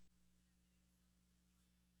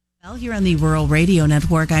Well, here on the Rural Radio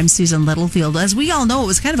Network, I'm Susan Littlefield. As we all know, it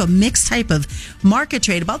was kind of a mixed type of market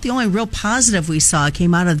trade. About the only real positive we saw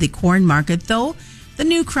came out of the corn market, though the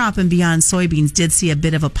new crop and beyond soybeans did see a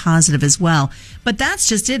bit of a positive as well. But that's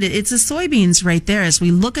just it. It's the soybeans right there. As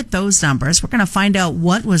we look at those numbers, we're going to find out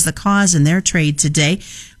what was the cause in their trade today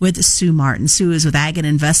with Sue Martin. Sue is with Ag and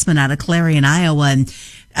Investment out of Clarion, Iowa. And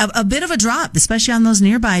a bit of a drop, especially on those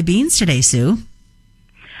nearby beans today, Sue.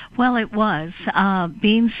 Well, it was.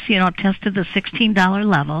 Beans, tested the $16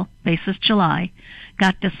 level, basis July,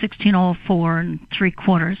 got to $16.04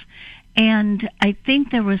 3/4. And I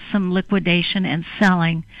think there was some liquidation and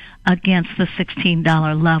selling against the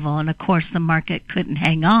 $16 level. And of course, the market couldn't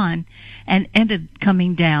hang on and ended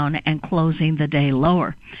coming down and closing the day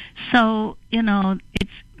lower. So,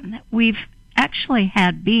 we've actually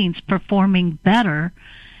had beans performing better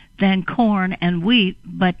than corn and wheat,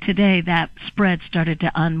 but today that spread started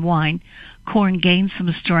to unwind. Corn gained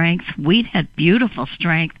some strength. Wheat had beautiful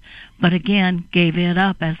strength, but again gave it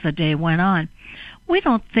up as the day went on. We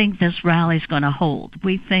don't think this rally is going to hold.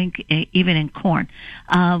 We think, even in corn,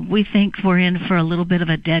 we think we're in for a little bit of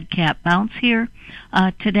a dead cat bounce here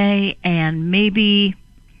today, and maybe,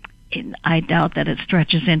 I doubt that it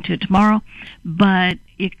stretches into tomorrow, but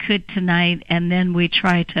it could tonight, and then we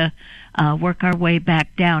try to work our way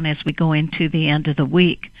back down as we go into the end of the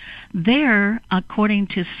week. There, according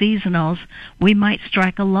to seasonals, we might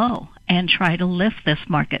strike a low and try to lift this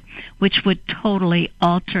market, which would totally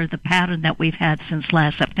alter the pattern that we've had since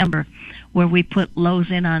last September, where we put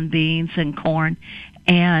lows in on beans and corn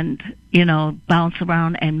and, bounce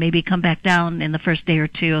around and maybe come back down in the first day or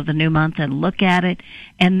two of the new month and look at it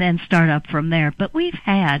and then start up from there. But we've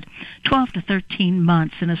had 12 to 13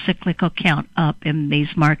 months in a cyclical count up in these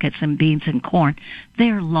markets in beans and corn.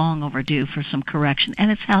 They're long overdue for some correction,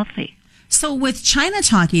 and it's healthy. So with China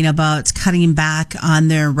talking about cutting back on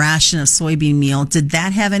their ration of soybean meal, did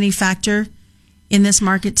that have any factor in this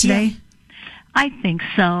market today? Yeah, I think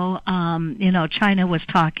so. China was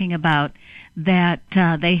talking about that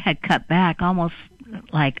they had cut back almost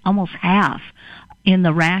half in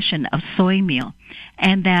the ration of soy meal,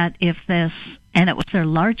 and that it was their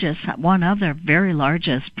largest, one of their very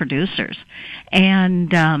largest producers, and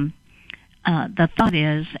the thought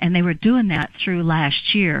is, and they were doing that through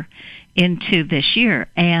last year into this year,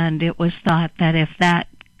 and it was thought that if that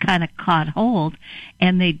kind of caught hold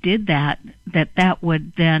and they did that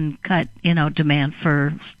would then cut, demand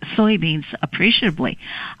for soybeans appreciably.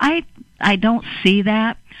 I don't see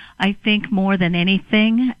that. I think more than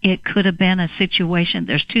anything, it could have been a situation.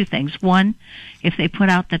 There's two things. One, if they put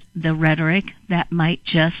out the rhetoric, that might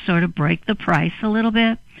just sort of break the price a little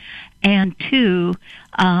bit. And two,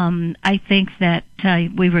 I think that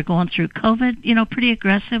we were going through COVID, pretty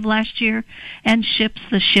aggressive last year, and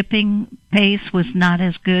the shipping pace was not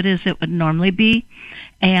as good as it would normally be.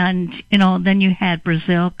 And, then you had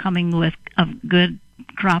Brazil coming with a good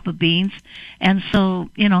crop of beans, and so,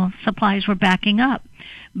 supplies were backing up.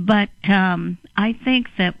 But I think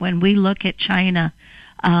that when we look at China,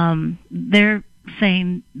 they're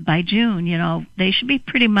saying by June, they should be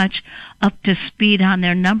pretty much up to speed on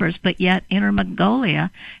their numbers, but yet Inner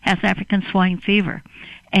Mongolia has African swine fever.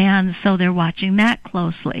 And so they're watching that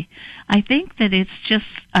closely. I think that it's just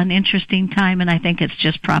an interesting time, and I think it's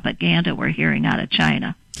just propaganda we're hearing out of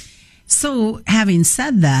China. So having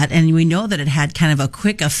said that, and we know that it had kind of a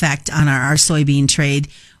quick effect on our soybean trade,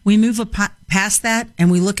 we move past that and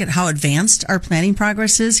we look at how advanced our planting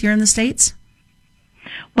progress is here in the States?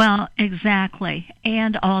 Well, exactly.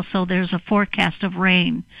 And also there's a forecast of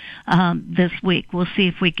rain this week. We'll see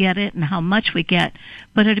if we get it and how much we get.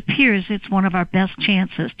 But it appears it's one of our best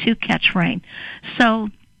chances to catch rain. So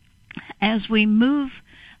as we move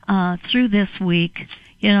through this week,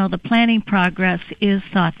 the planting progress is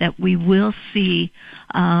thought that we will see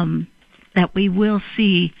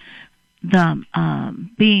the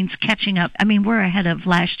beans catching up. I mean, we're ahead of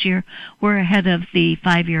last year. We're ahead of the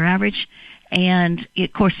 5-year average. And,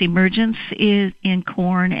 of course, emergence is in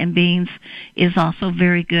corn and beans is also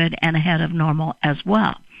very good and ahead of normal as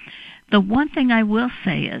well. The one thing I will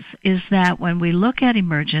say is that when we look at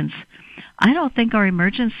emergence, I don't think our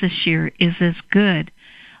emergence this year is as good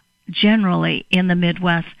generally in the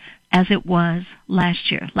Midwest as it was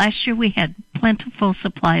last year. Last year we had plentiful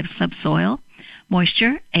supply of subsoil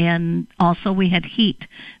moisture, and also we had heat.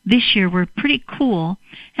 This year we're pretty cool,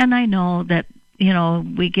 and I know that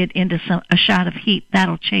we get into a shot of heat,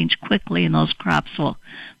 that'll change quickly, and those crops will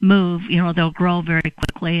move. They'll grow very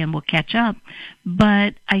quickly and will catch up.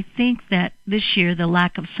 But I think that this year the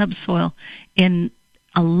lack of subsoil in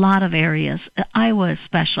a lot of areas, Iowa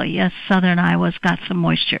especially, yes, southern Iowa's got some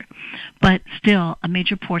moisture, but still a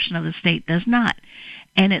major portion of the state does not.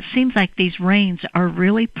 And it seems like these rains are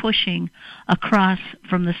really pushing across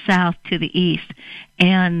from the south to the east.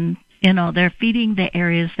 And, they're feeding the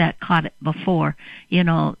areas that caught it before,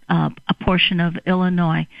 a portion of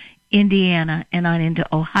Illinois, Indiana, and on into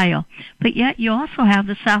Ohio. But yet you also have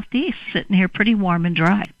the southeast sitting here pretty warm and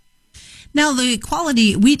dry. Now, the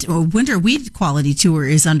quality wheat or winter wheat quality tour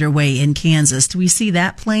is underway in Kansas. Do we see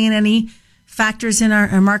that playing any factors in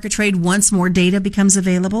our market trade once more data becomes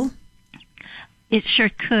available? It sure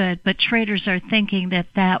could, but traders are thinking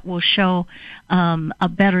that will show a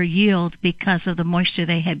better yield because of the moisture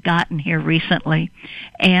they had gotten here recently.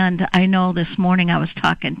 And I know this morning I was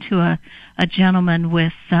talking to a gentleman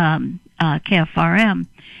with KFRM,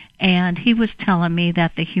 and he was telling me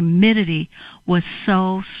that the humidity was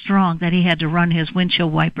so strong that he had to run his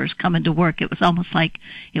windshield wipers coming to work. It was almost like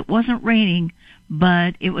it wasn't raining,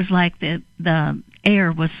 but it was like the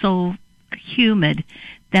air was so humid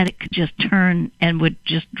that it could just turn and would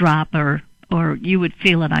just drop or you would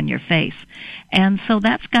feel it on your face. And so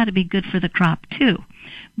that's got to be good for the crop too.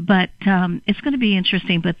 But it's going to be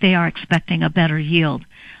interesting, but they are expecting a better yield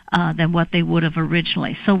than what they would have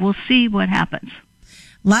originally. So we'll see what happens.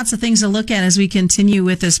 Lots of things to look at as we continue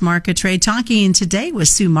with this market trade. Talking today with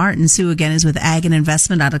Sue Martin. Sue, again, is with Ag and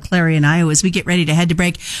Investment out of Clarion, Iowa. As we get ready to head to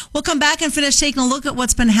break, we'll come back and finish taking a look at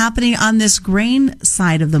what's been happening on this grain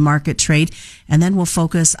side of the market trade, and then we'll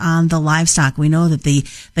focus on the livestock. We know that the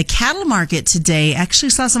cattle market today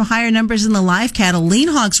actually saw some higher numbers in the live cattle. Lean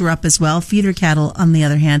hogs were up as well. Feeder cattle, on the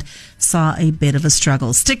other hand, saw a bit of a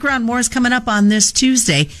struggle. Stick around. More is coming up on this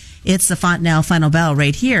Tuesday. It's the Fontanelle Final Bell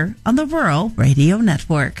right here on the Rural Radio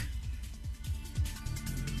Network.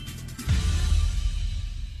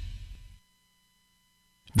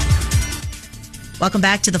 Welcome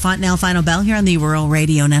back to the Fontanelle Final Bell here on the Rural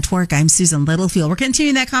Radio Network. I'm Susan Littlefield. We're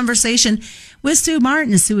continuing that conversation with Sue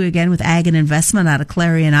Martin. Sue, again, with Ag and Investment out of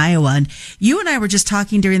Clarion, Iowa. And you and I were just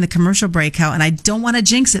talking during the commercial break how, and I don't want to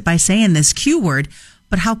jinx it by saying this Q word,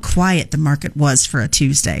 but how quiet the market was for a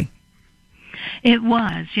Tuesday. It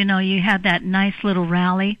was. You had that nice little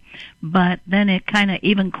rally, but then it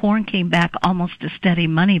even corn came back almost to steady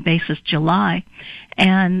money basis July.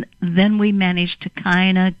 And then we managed to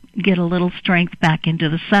kind of get a little strength back into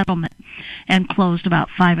the settlement and closed about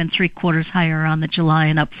 5 3/4 higher on the July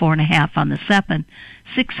and up 4.5 on the SEP,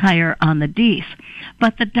 6 higher on the D's.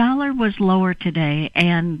 But the dollar was lower today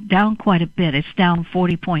and down quite a bit. It's down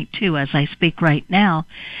 40.2 as I speak right now.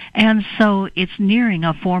 And so it's nearing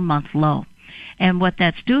a 4-month low. And what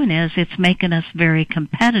that's doing is it's making us very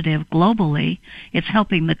competitive globally. It's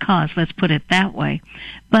helping the cause, let's put it that way.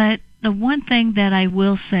 But the one thing that I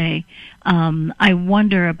will say, I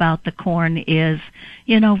wonder about the corn is,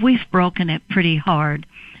 we've broken it pretty hard.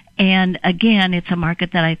 And again, it's a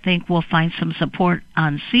market that I think will find some support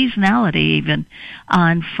on seasonality even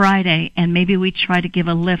on Friday, and maybe we try to give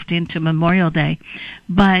a lift into Memorial Day.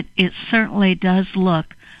 But it certainly does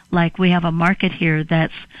look like we have a market here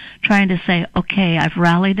that's trying to say, okay, I've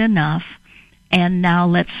rallied enough, and now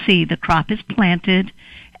let's see, the crop is planted,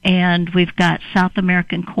 and we've got South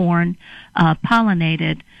American corn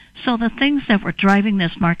pollinated. So the things that were driving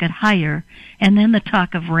this market higher, and then the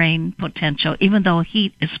talk of rain potential, even though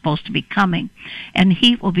heat is supposed to be coming, and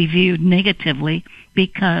heat will be viewed negatively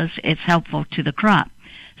because it's helpful to the crop.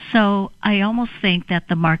 So I almost think that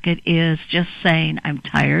the market is just saying, I'm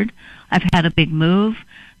tired, I've had a big move,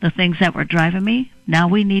 the things that were driving me, now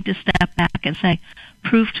we need to step back and say,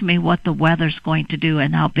 prove to me what the weather's going to do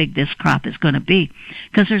and how big this crop is going to be.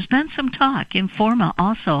 Because there's been some talk. Informa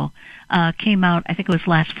also came out, I think it was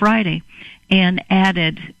last Friday, and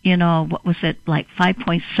added, what was it, like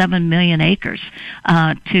 5.7 million acres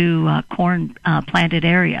to corn planted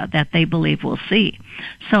area that they believe we'll see.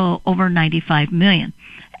 So over 95 million.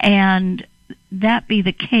 And that be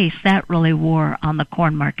the case, that really wore on the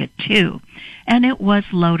corn market too. And it was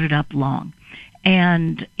loaded up long.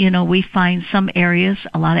 And, we find some areas,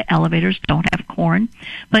 a lot of elevators don't have corn.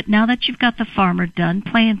 But now that you've got the farmer done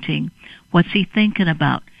planting, what's he thinking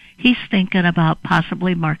about? He's thinking about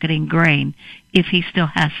possibly marketing grain if he still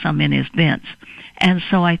has some in his bins. And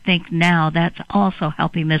so I think now that's also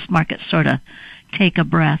helping this market sort of take a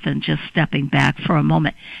breath and just stepping back for a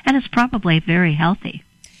moment. And it's probably very healthy.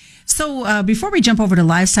 So before we jump over to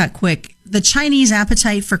livestock quick, the Chinese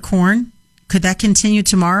appetite for corn, could that continue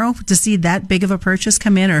tomorrow to see that big of a purchase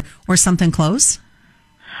come in or something close?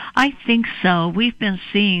 I think so. We've been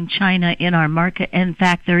seeing China in our market. In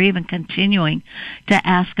fact, they're even continuing to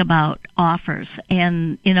ask about offers.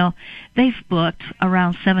 And, they've booked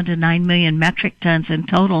around 7 to 9 million metric tons in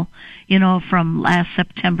total, from last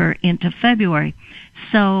September into February.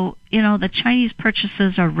 So, the Chinese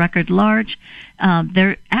purchases are record large.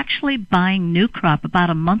 They're actually buying new crop about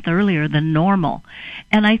a month earlier than normal.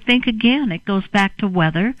 And I think, again, it goes back to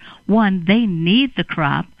weather. One, they need the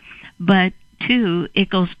crop, but two, it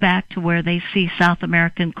goes back to where they see South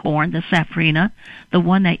American corn, the safrina, the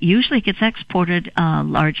one that usually gets exported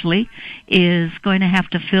largely, is going to have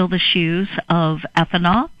to fill the shoes of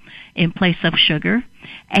ethanol in place of sugar.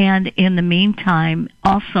 And in the meantime,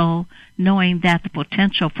 also knowing that the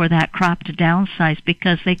potential for that crop to downsize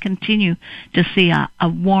because they continue to see a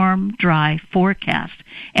warm, dry forecast,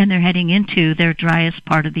 and they're heading into their driest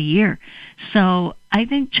part of the year. So I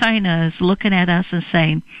think China is looking at us and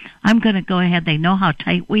saying, I'm going to go ahead. They know how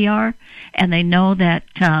tight we are, and they know that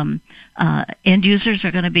end users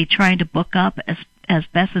are going to be trying to book up as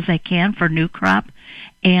best as they can for new crop.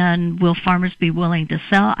 And will farmers be willing to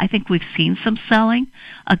sell? I think we've seen some selling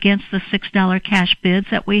against the $6 cash bids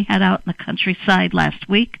that we had out in the countryside last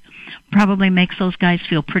week. Probably makes those guys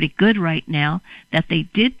feel pretty good right now that they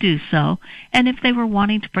did do so. And if they were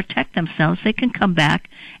wanting to protect themselves, they can come back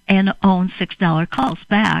and own $6 calls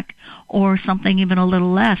back or something even a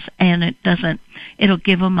little less. And it'll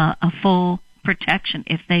give them a full protection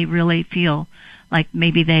if they really feel like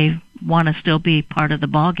maybe they want to still be part of the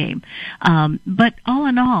ball game. But all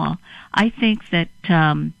in all, I think that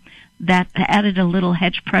that added a little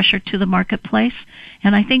hedge pressure to the marketplace.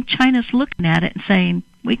 And I think China's looking at it and saying,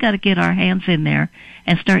 we got to get our hands in there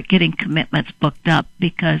and start getting commitments booked up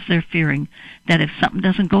because they're fearing that if something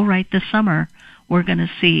doesn't go right this summer, we're going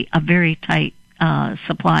to see a very tight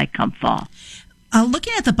supply come fall.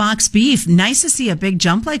 Looking at the box beef, nice to see a big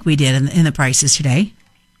jump like we did in the prices today.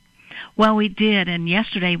 Well, we did, and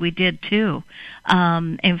yesterday we did too.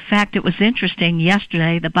 In fact, it was interesting.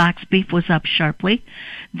 Yesterday, the box beef was up sharply.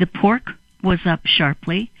 The pork was up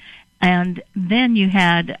sharply. And then you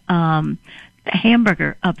had the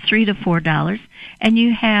hamburger up $3 to $4, and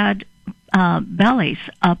you had bellies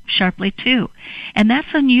up sharply too. And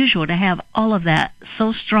that's unusual to have all of that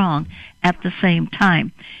so strong at the same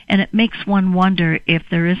time. And it makes one wonder if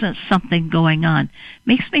there isn't something going on.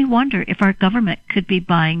 Makes me wonder if our government could be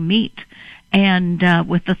buying meat, and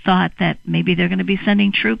with the thought that maybe they're going to be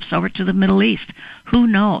sending troops over to the Middle East. Who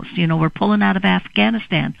knows? We're pulling out of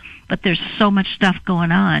Afghanistan, but there's so much stuff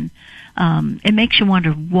going on. It makes you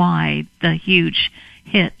wonder why the huge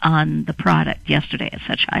hit on the product yesterday at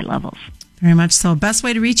such high levels. Very much so. Best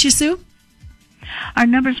way to reach you, Sue? Our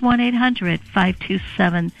number's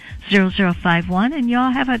 1-800-527-0051, and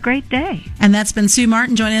y'all have a great day. And that's been Sue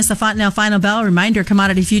Martin joining us, the Fontanelle Final Bell. Reminder,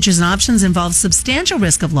 commodity futures and options involve substantial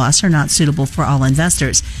risk of loss, are not suitable for all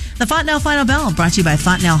investors. The Fontanelle Final Bell brought to you by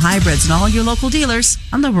Fontanelle Hybrids and all your local dealers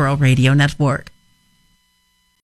on the Rural Radio Network.